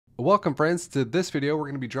Welcome friends to this video. We're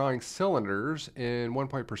going to be drawing cylinders in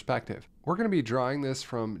 1-point perspective. We're going to be drawing this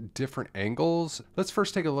from different angles. Let's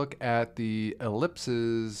first take a look at the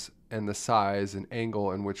ellipses and the size and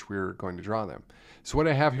angle in which we're going to draw them. So what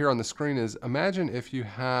I have here on the screen is, imagine if you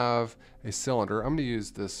have a cylinder. I'm going to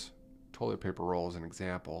use this toilet paper roll as an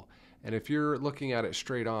example. And if you're looking at it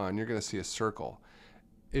straight on, you're going to see a circle.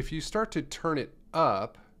 If you start to turn it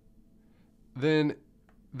up, then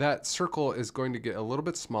that circle is going to get a little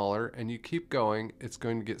bit smaller, and you keep going, it's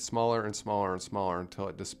going to get smaller and smaller and smaller until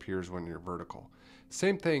it disappears when you're vertical.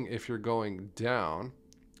 Same thing if you're going down,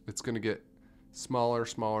 it's going to get smaller,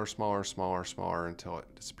 smaller, smaller, smaller, smaller until it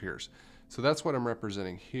disappears. So that's what I'm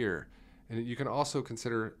representing here. And you can also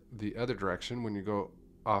consider the other direction when you go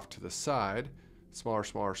off to the side, smaller,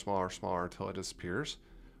 smaller, smaller, smaller until it disappears,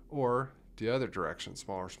 or the other direction,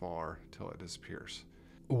 smaller, smaller until it disappears.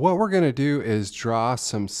 What we're going to do is draw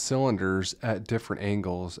some cylinders at different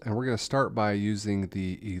angles, and we're going to start by using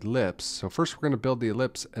the ellipse. So first we're going to build the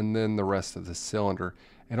ellipse and then the rest of the cylinder,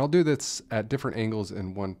 and I'll do this at different angles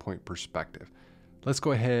in 1-point perspective. Let's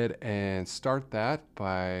go ahead and start that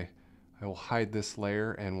by, I will hide this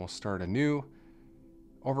layer and we'll start anew.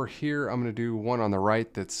 Over here I'm going to do one on the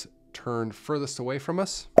right that's turned furthest away from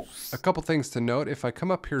us. A couple things to note: if I come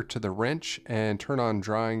up here to the wrench and turn on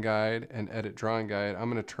drawing guide and edit drawing guide, I'm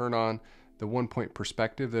going to turn on the 1-point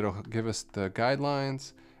perspective. That'll give us the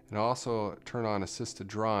guidelines, and I'll also turn on assisted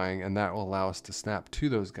drawing, and that will allow us to snap to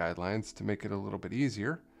those guidelines to make it a little bit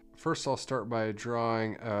easier. First I'll start by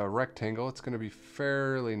drawing a rectangle. It's going to be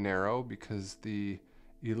fairly narrow because the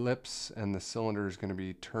ellipse and the cylinder is going to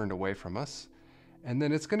be turned away from us, and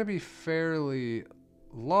then it's going to be fairly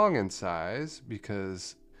long in size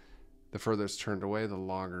because the further it's turned away, the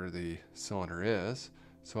longer the cylinder is.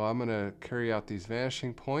 So I'm going to carry out these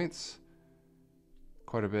vanishing points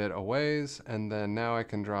quite a bit a ways, and then now I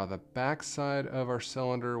can draw the back side of our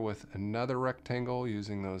cylinder with another rectangle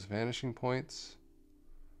using those vanishing points.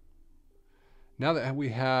 Now that we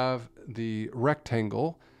have the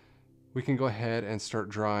rectangle, we can go ahead and start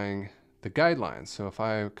drawing the guidelines. So if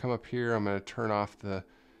I come up here, I'm going to turn off the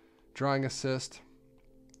drawing assist.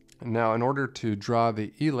 Now, in order to draw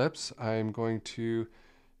the ellipse, I'm going to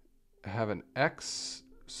have an X,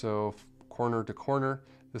 so corner to corner.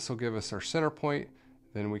 This will give us our center point.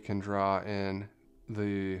 Then we can draw in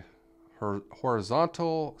the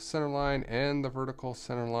horizontal center line and the vertical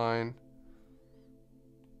center line.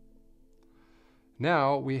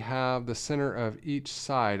 Now we have the center of each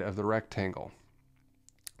side of the rectangle.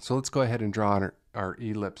 So let's go ahead and draw our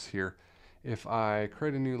ellipse here. If I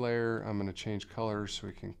create a new layer, I'm going to change colors so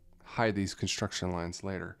we can hide these construction lines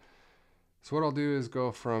later. So what I'll do is go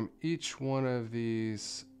from each one of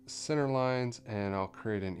these center lines and I'll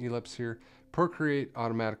create an ellipse here. Procreate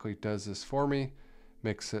automatically does this for me,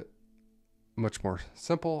 makes it much more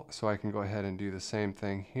simple, so I can go ahead and do the same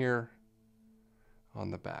thing here on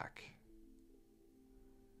the back.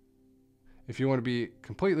 If you want to be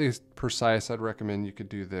completely precise, I'd recommend you could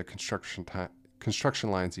do the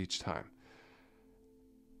construction lines each time.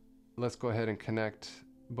 Let's go ahead and connect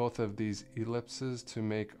both of these ellipses to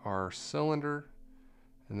make our cylinder,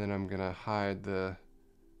 and then I'm going to hide the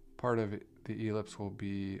part of it. The ellipse will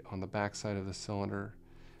be on the back side of the cylinder,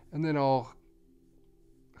 and then I'll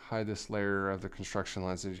hide this layer of the construction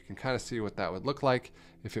lines, and you can kind of see what that would look like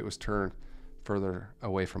if it was turned further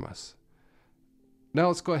away from us. Now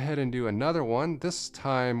let's go ahead and do another one. This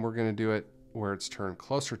time we're going to do it where it's turned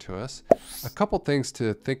closer to us. A couple things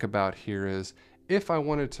to think about here is, if I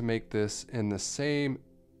wanted to make this in the same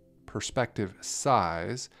perspective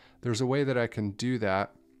size, there's a way that I can do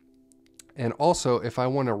that. And also, if I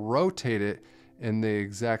want to rotate it in the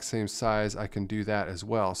exact same size, I can do that as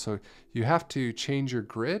well. So you have to change your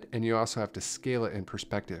grid, and you also have to scale it in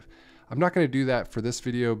perspective. I'm not going to do that for this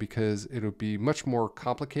video because it'll be much more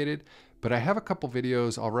complicated, but I have a couple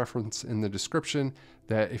videos I'll reference in the description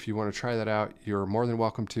that if you want to try that out, you're more than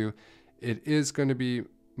welcome to. It is going to be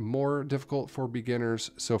more difficult for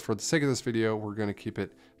beginners, so for the sake of this video, we're going to keep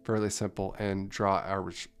it fairly simple and draw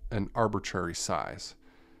an arbitrary size.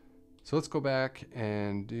 So let's go back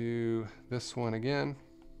and do this one again.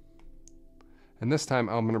 And this time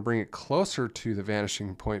I'm going to bring it closer to the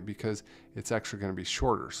vanishing point because it's actually going to be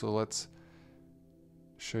shorter. So let's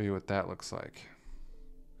show you what that looks like.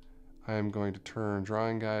 I am going to turn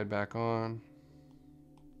drawing guide back on,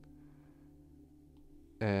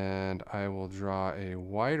 and I will draw a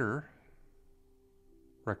wider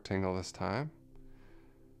rectangle this time.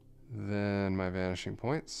 Then my vanishing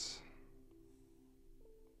points.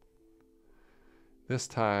 This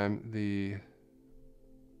time the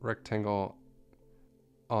rectangle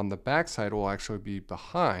on the back side will actually be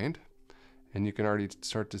behind, and you can already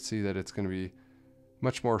start to see that it's going to be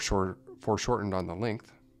much more foreshortened on the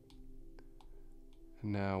length.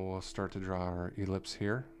 And now we'll start to draw our ellipse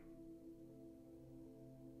here.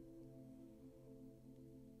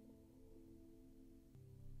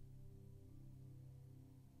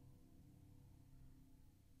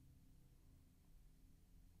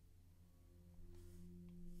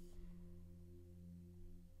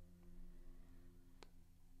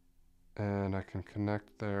 And I can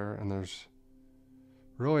connect there, and there's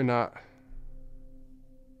really not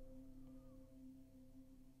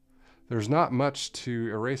much to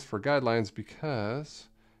erase for guidelines, because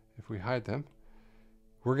if we hide them,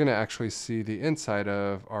 we're going to actually see the inside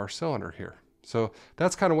of our cylinder here. So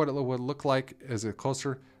that's kind of what it would look like as it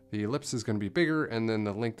closer. The ellipse is going to be bigger, and then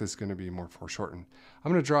the length is going to be more foreshortened.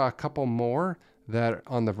 I'm going to draw a couple more that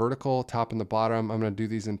on the vertical top and the bottom. I'm going to do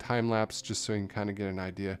these in time lapse just so you can kind of get an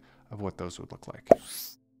idea of what those would look like.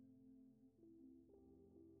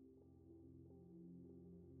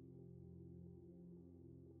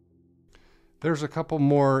 There's a couple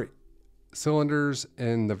more cylinders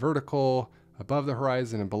in the vertical above the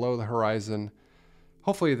horizon and below the horizon.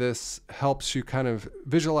 Hopefully this helps you kind of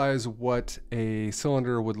visualize what a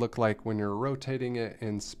cylinder would look like when you're rotating it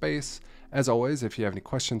in space. As always, if you have any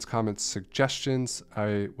questions, comments, suggestions,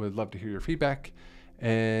 I would love to hear your feedback.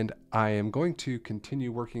 And I am going to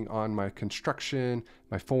continue working on my construction,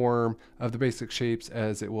 my form of the basic shapes,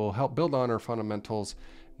 as it will help build on our fundamentals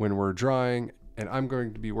when we're drawing. And I'm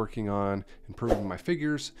going to be working on improving my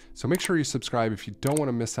figures. So make sure you subscribe if you don't want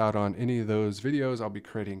to miss out on any of those videos I'll be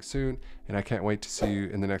creating soon. And I can't wait to see you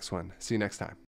in the next one. See you next time.